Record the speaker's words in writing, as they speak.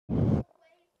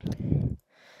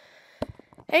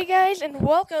Hey guys, and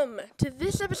welcome to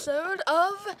this episode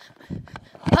of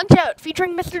Punch-Out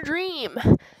featuring Mr. Dream.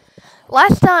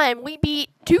 Last time we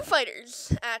beat two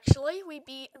fighters, actually. We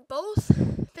beat both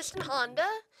Piston Honda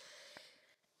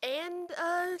and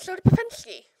Soda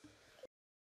Popensky.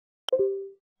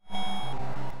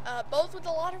 Both with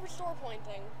a lot of restore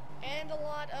pointing and a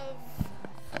lot of...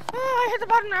 I hit the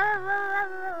button!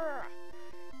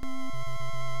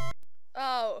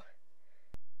 Oh.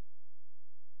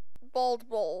 Bald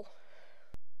Bull.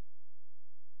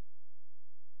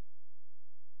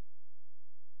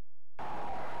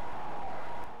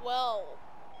 Well,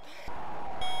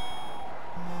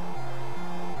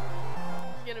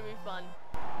 it's gonna be fun.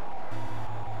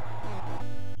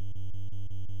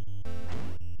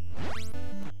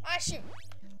 Ah, shoot!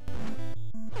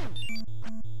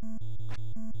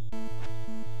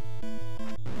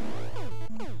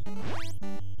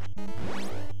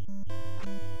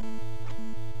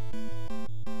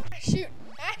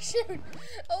 Shoot!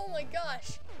 Oh my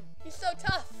gosh, he's so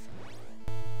tough.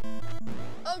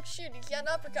 Oh shoot, he's got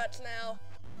uppercuts now.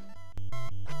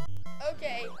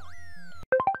 Okay.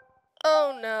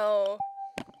 Oh no.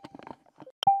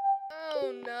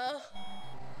 Oh no.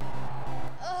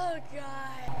 Oh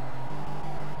god.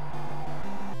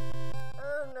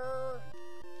 No.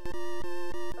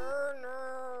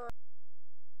 No.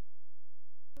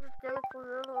 I'm just gonna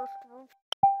clear the rest of them.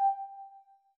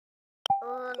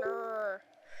 No.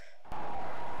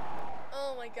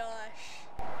 Oh my gosh.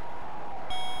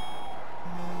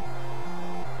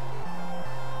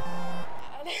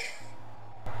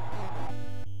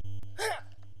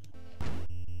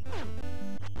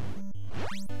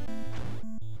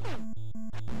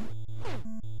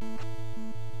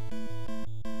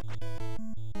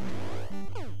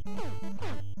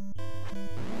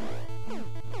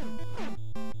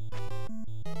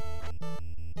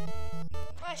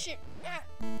 Ah, shoot. Ah.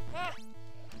 Ah.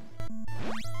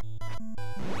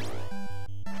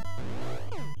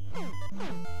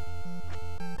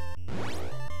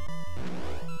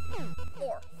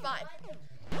 4, 5.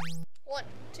 1,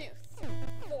 2,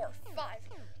 4, 5.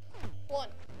 1,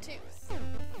 2,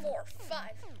 4,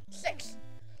 5. 6.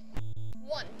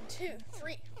 1, 2,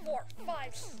 3, 4,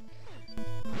 5.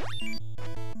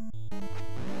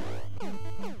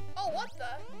 Oh, what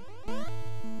the?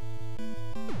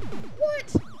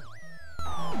 What?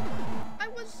 I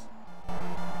was...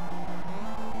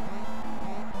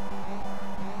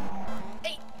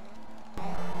 8.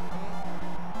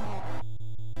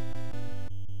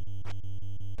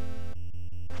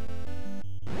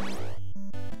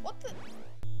 What the?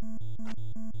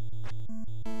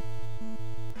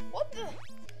 What the?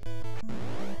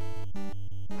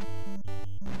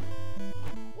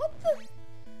 What the?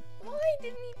 Why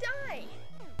didn't he die?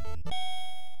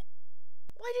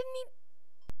 Why didn't he?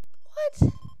 What?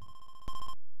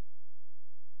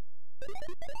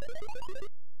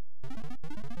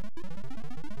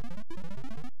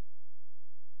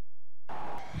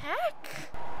 Heck?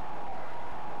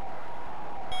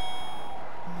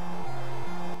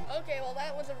 Okay, well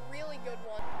that was a really good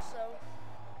one, so...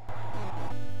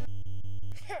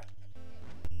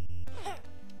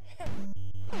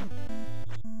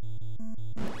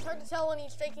 It's hard to tell when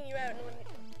he's taking you out and when...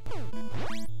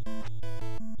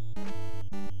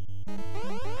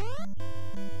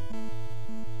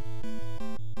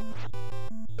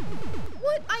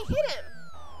 What? I hit him!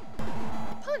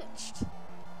 Punched!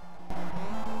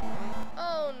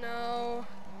 Oh no.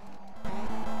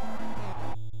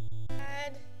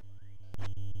 Bad.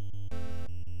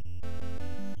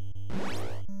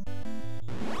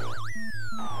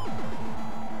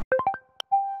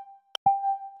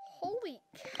 Holy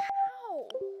cow!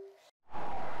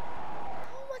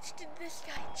 How much did this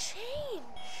guy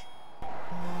change?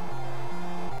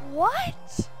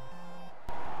 What?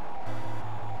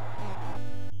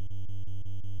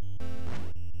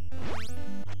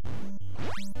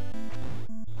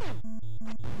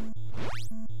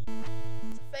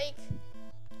 Fake.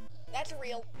 That's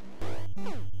real.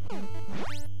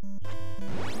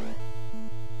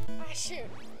 Ah, shoot.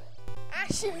 Ah,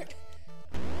 shoot.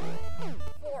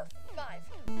 4, 5.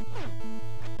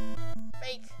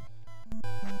 Fake.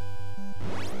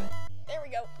 There we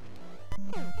go.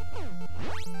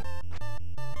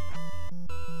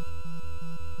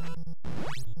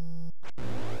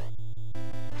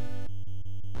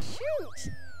 Shoot.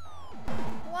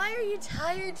 Why are you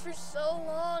tired for so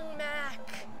long,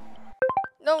 Mac?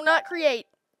 No, not create.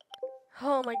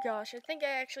 Oh my gosh, I think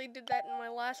I actually did that in my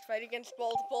last fight against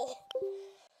Bald Bull.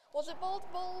 Was it Bald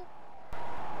Bull?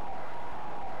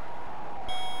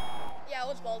 Yeah, it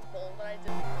was Bald Bull, but I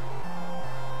didn't.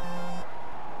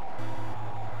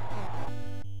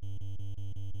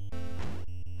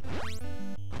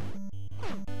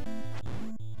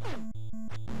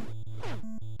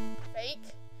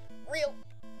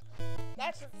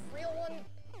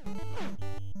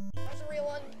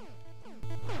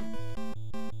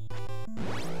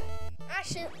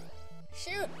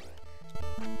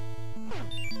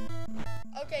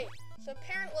 So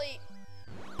apparently...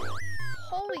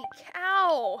 Holy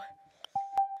cow!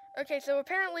 Okay, so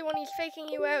apparently when he's faking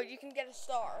you out, you can get a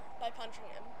star by punching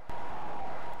him.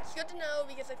 It's good to know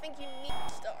because I think you need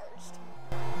stars.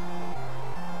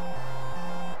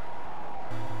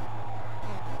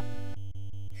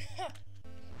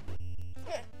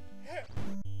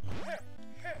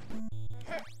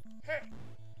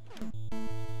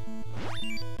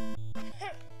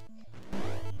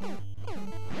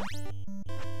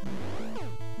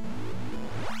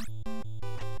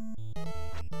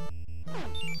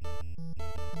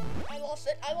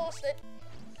 I lost it.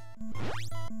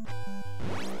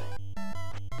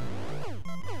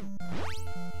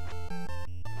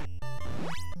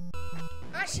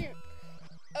 Ah, shoot.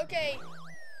 Okay.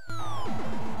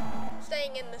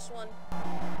 Staying in this one.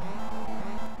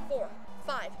 4,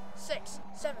 5, 6,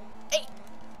 7, 8.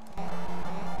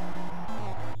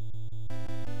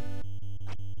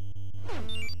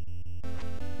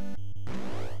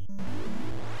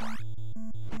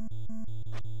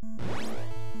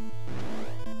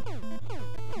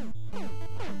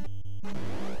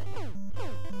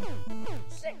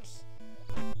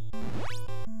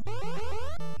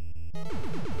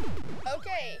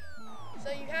 Okay,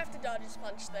 so you have to dodge his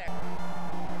punch there.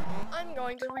 I'm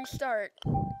going to restart.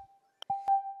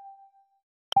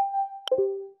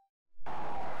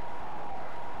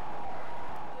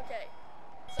 Okay,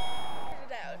 so I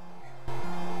figured it out.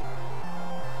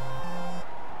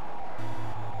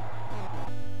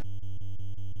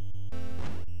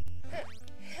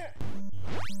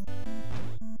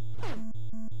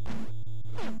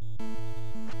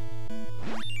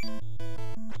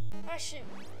 Ah, shoot.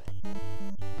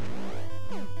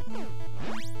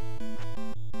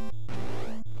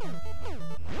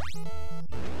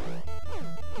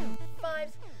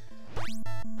 Five,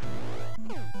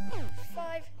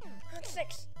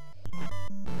 6.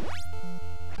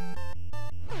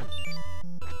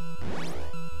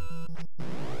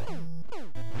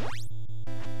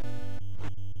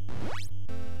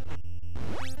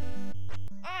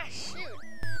 Ah, shoot.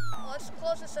 Well, that's the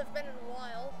closest I've been in a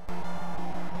while.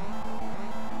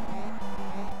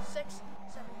 6,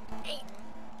 7, 8.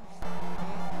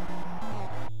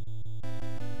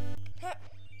 Huh.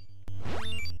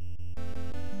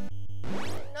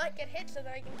 Not get hit so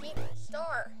that I can keep the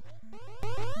star.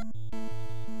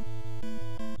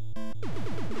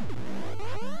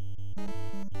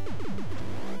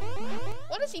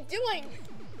 What is he doing?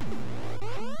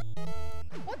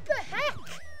 What the heck?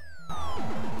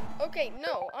 Okay,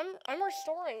 no, I'm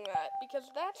restoring that because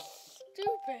that's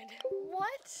stupid.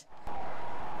 What?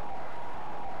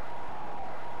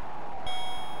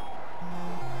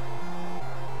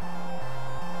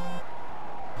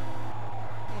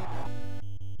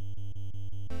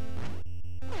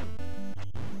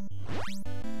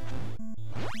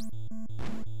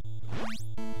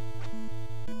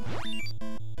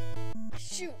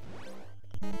 Shoot.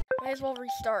 Might as well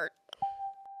restart.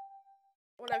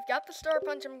 When I've got the star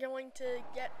punch, I'm going to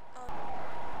get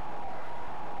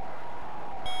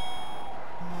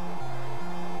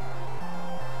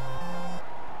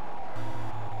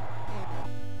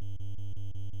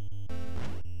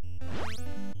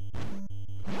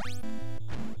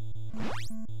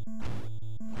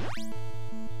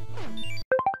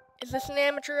Is this an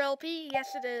amateur LP?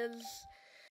 Yes, it is.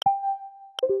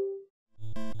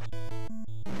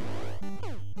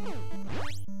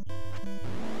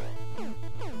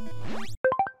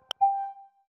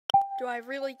 Do I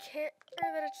really care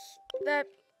that it's that?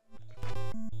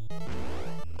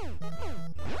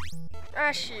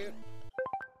 Ah, shoot.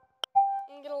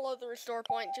 I'm gonna load the restore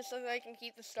point just so that I can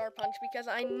keep the star punch because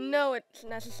I know it's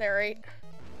necessary.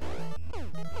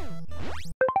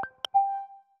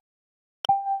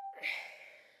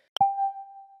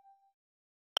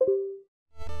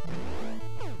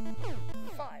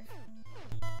 Five.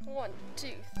 1, 2,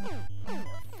 3, 4,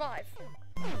 5.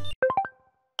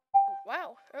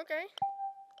 Wow, okay.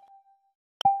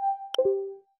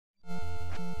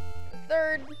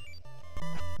 Third.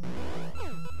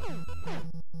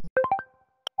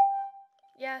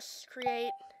 Yes,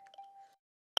 create.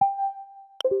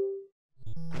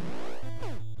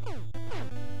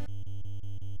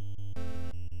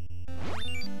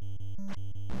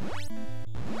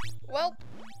 Well.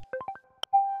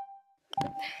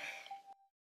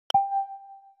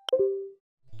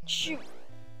 Shoot.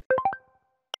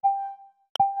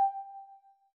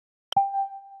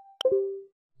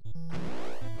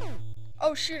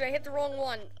 Oh shoot, I hit the wrong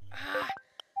one. Ah.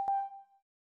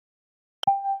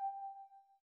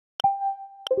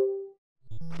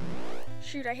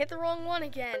 Shoot, I hit the wrong one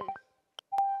again.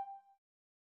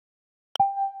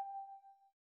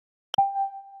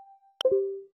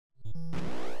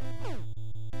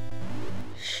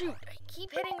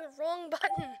 keep hitting the wrong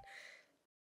button.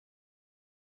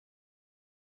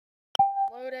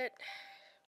 Load it.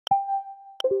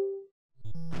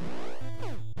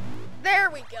 There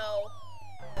we go.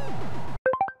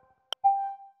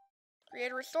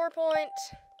 Create a restore point.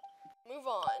 Move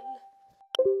on.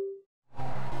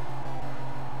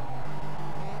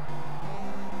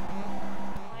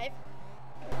 5,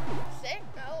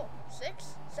 6,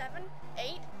 7,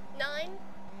 8, 9.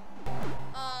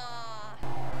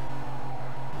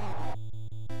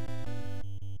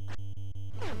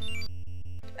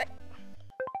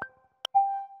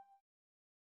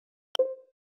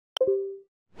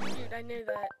 Dude, I knew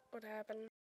that would happen.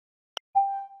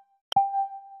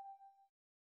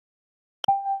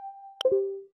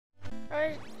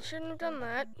 I shouldn't have done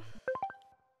that.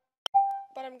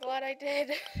 But I'm glad I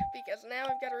did, because now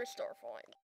I've got a restore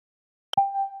point.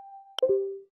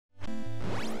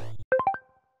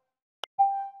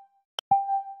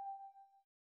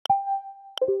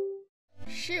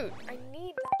 Shoot, I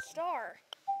need that star.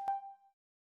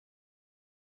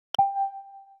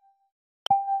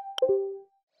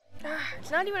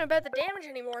 It's not even about the damage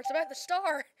anymore, it's about the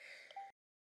star.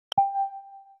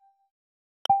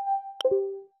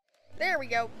 There we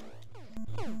go.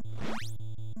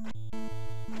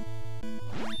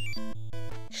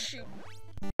 Shoot.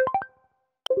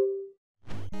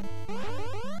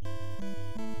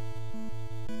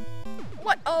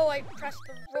 What? Oh, I pressed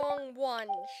the wrong one.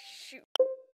 Shoot.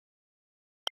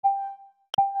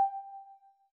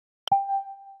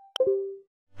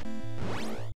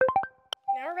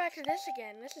 Now we're back to this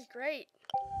again. This is great.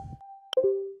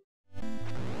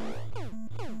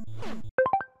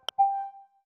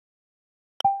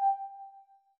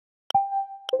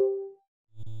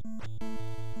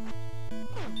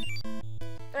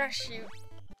 Ah, shoot.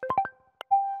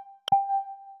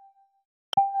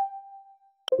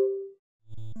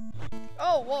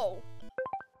 Oh, whoa.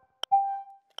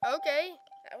 Okay,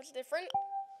 that was different.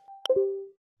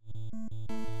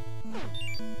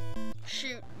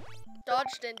 Shoot.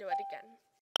 Dodged into it again.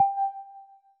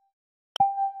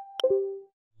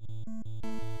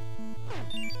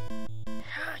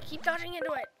 Keep dodging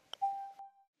into it.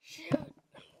 Shoot.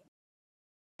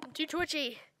 I'm too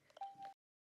twitchy.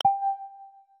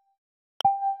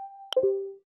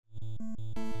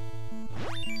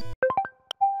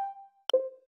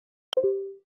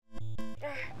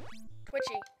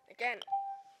 Twitchy again.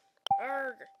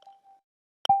 Arg.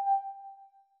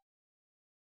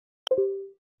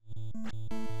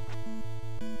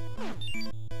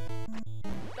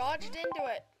 Dodged into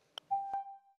it.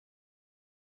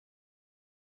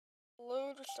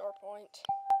 Load restore point.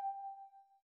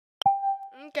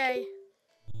 Okay.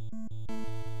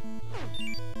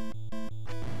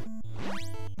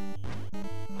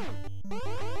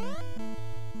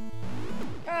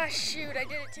 Ah, shoot, I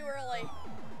did it too early.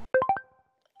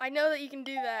 I know that you can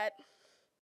do that.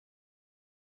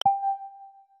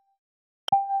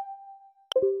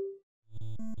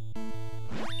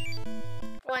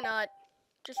 Why not?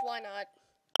 Just why not?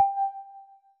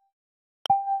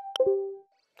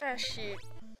 Ah, shoot.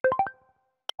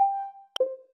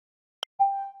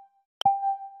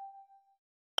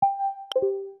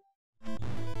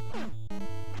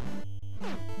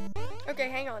 Okay,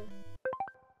 hang on.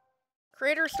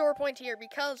 Create a restore point here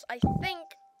because I think.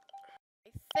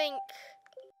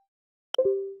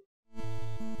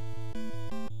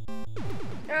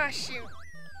 Ah, shoot.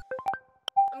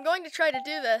 I'm going to try to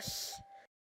do this.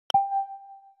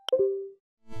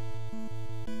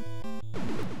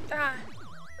 Ah.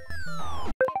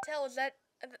 I can't tell, is that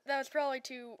was probably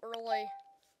too early.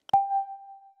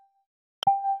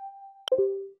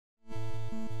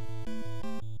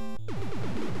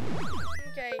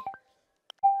 Okay.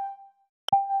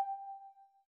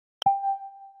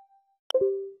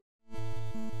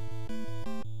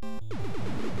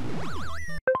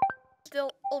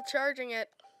 Still charging it.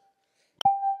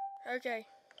 Okay.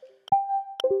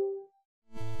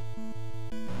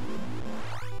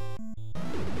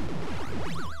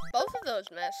 Both of those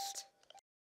missed.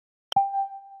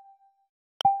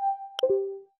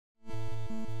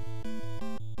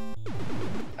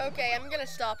 Okay, I'm gonna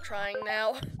stop trying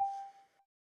now.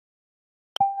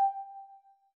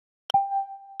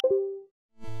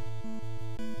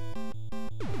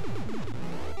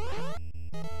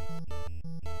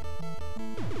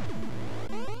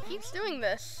 He keeps doing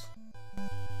this.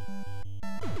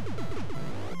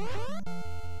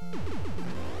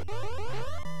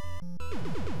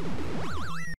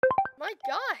 My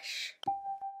gosh!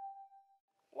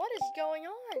 What is going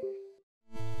on?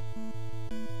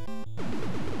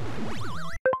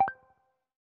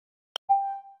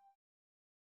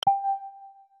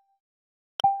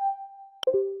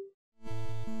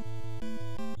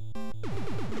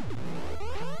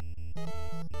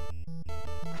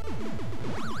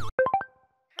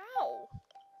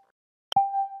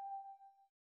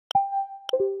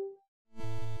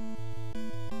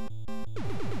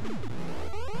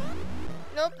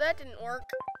 Nope, that didn't work.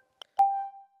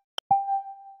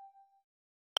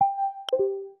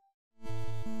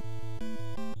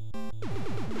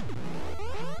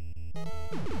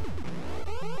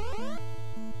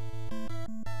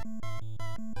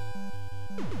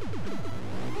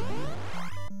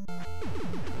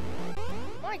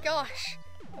 My gosh,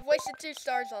 I've wasted 2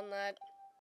 stars on that.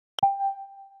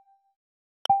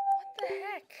 What the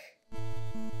heck?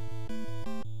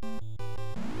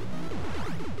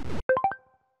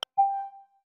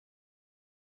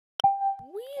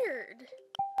 Weird.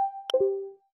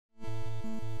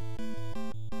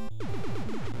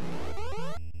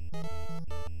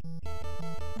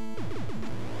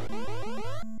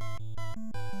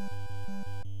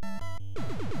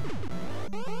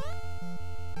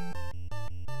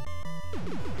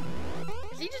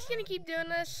 Is he just gonna keep doing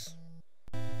this?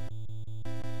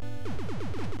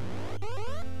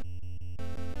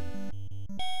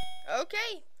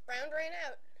 Okay, round ran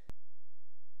out.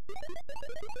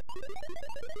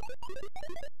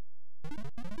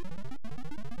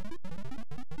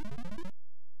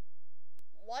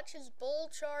 Watch his bull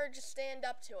charge stand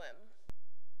up to him.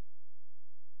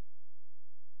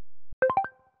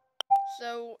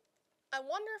 So, I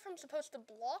wonder if I'm supposed to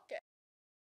block it.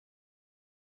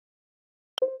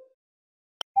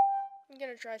 I'm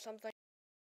gonna try something.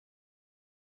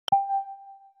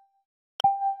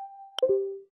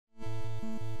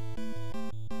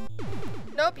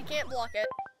 Nope, you can't block it.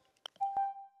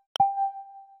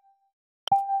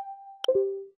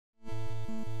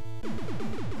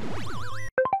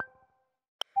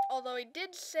 Although he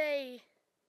did say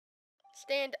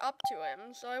stand up to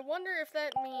him, so I wonder if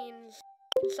that means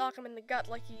you can sock him in the gut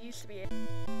like you used to be able.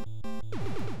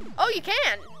 Oh, you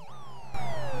can!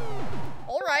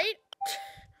 Alright.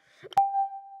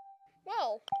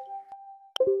 Well.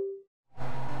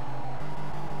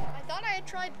 I thought I had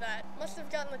tried that. Must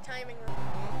have gotten the timing wrong.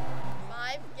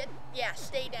 5, yeah,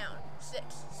 stay down.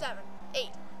 6, 7, 8,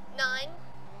 9.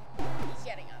 He's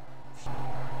getting up.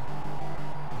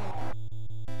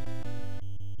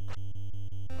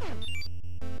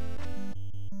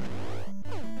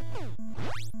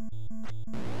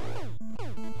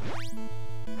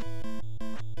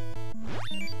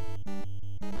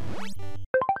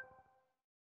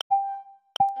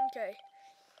 Okay.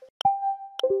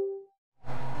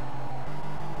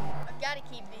 I've got to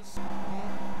keep these.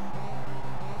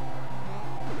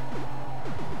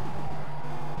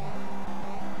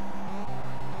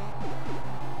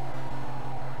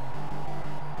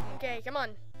 Okay, come on.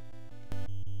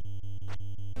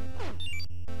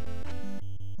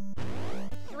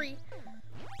 Three.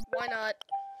 Why not?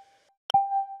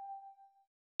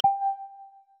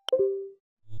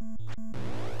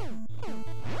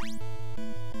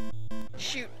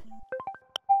 Shoot.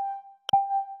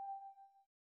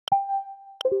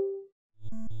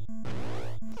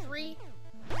 Three.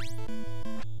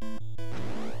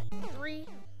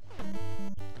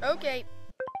 Okay.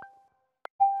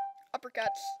 Uppercuts.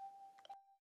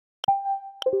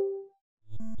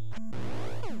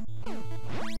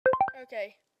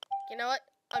 Okay. You know what?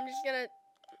 I'm just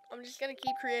gonna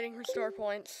keep creating restore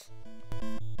points.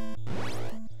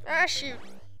 Ah, shoot.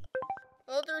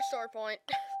 Oh, the restore point.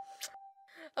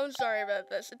 I'm sorry about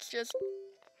this. It's just...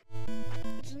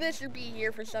 It's Mr. B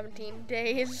here for 17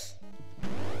 days.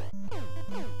 I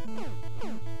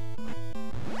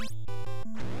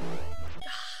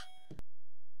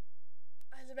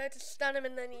was about to stun him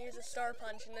and then use a star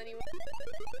punch and then he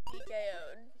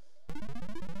DKO'd.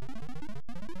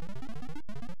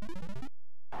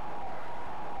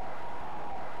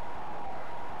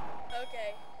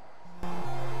 Okay.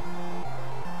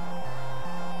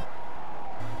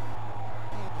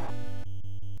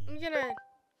 I'm gonna...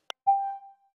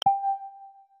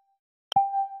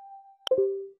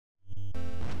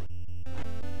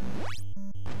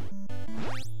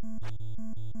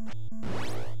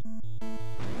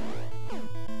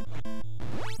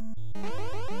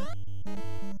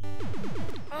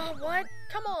 Oh, what?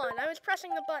 Come on, I was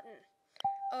pressing the button.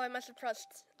 Oh, I must have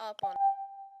pressed up on it.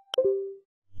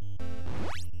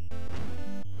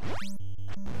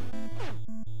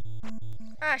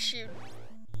 Ah, shoot.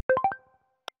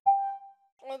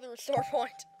 Oh, the restore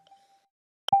point.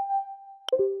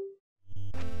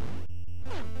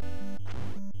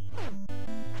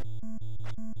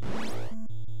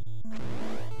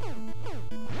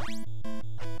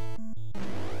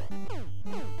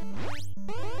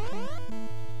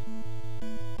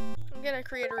 I'm gonna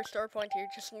create a restore point here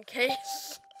just in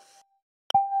case.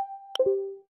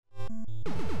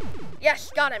 Yes,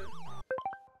 got him.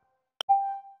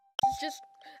 It's just,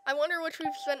 I wonder which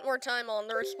we've spent more time on,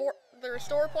 the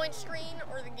restore point screen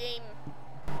or the game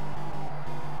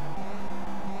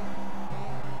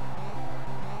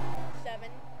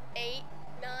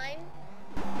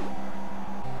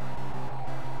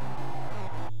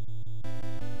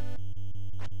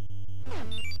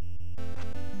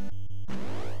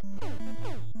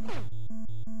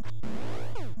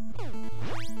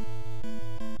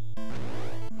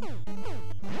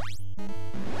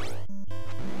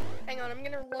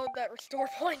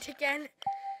point again,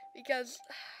 because...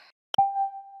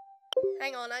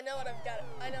 Hang on, I know what I've got.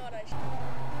 I know what I should...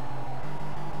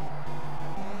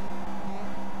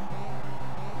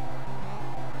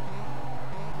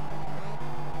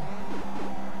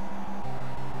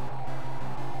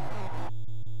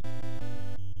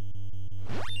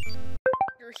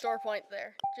 Restore point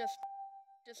there.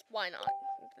 Just why not?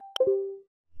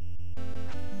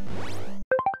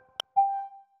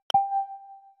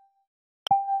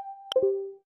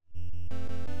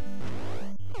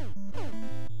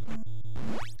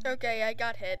 Okay, I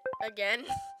got hit again.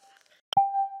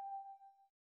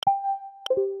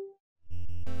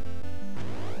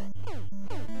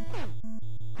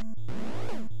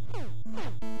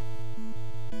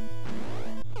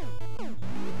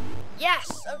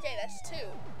 Yes! Okay, that's 2.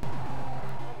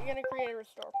 I'm gonna create a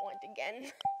restore point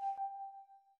again.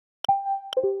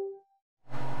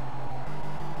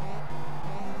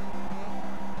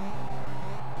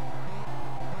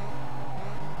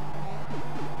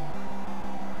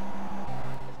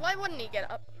 Why wouldn't he get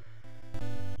up?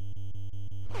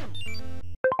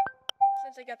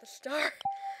 Since I got the star.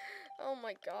 Oh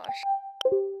my gosh.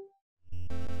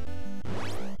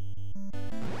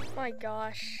 My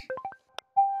gosh.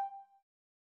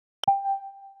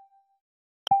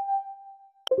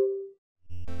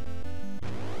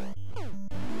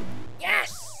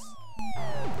 Yes!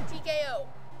 TKO.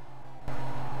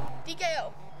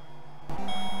 TKO.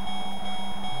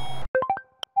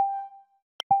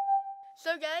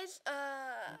 So guys,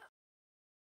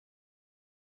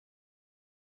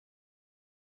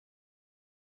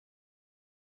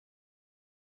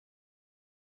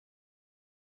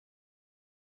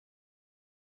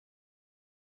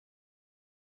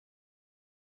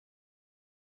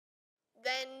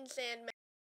 then Sandman,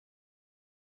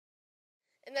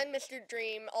 and then Mr.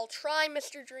 Dream. I'll try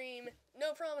Mr. Dream.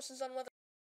 No promises on whether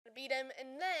I'm going to beat him.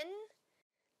 And then,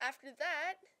 after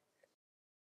that,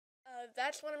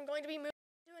 that's when I'm going to be moving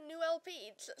to a new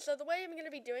LP. So the way I'm going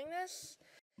to be doing this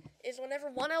is whenever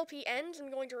one LP ends,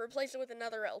 I'm going to replace it with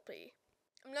another LP.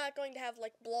 I'm not going to have,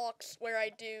 like, blocks where I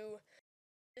do...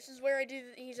 This is where I do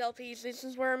these LPs, this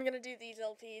is where I'm going to do these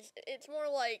LPs. It's more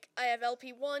like I have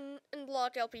LP1 and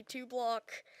block, LP2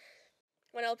 block.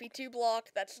 When LP2 block,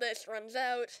 that's this, runs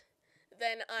out,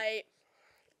 then I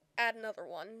add another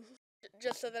one.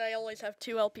 Just so that I always have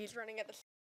 2 LPs running at the same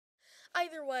time.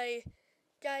 Either way,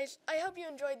 guys, I hope you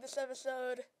enjoyed this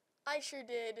episode. I sure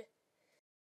did.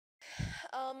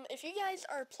 If you guys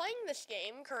are playing this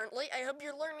game currently, I hope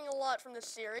you're learning a lot from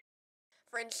this series.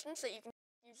 For instance, that you can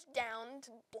use down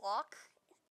to block.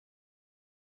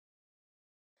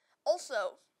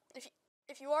 Also,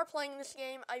 if you are playing this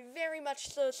game, I very much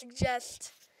so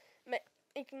suggest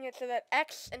making it so that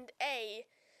X and A,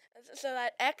 so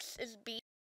that X is B,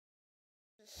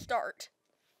 start.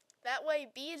 That way,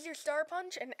 B is your star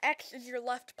punch, and X is your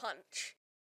left punch.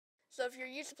 So if you're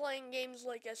used to playing games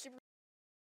like Super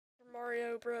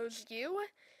Mario Bros. U,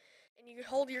 and you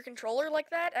hold your controller like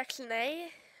that, X and A,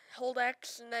 hold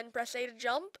X and then press A to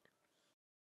jump,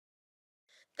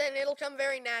 then it'll come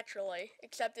very naturally,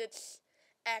 except it's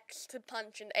X to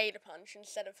punch and A to punch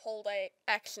instead of hold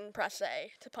X and press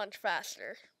A to punch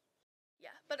faster.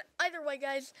 Yeah, but either way,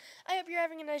 guys, I hope you're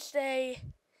having a nice day.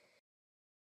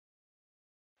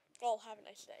 Well, have a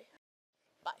nice day.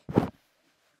 Bye.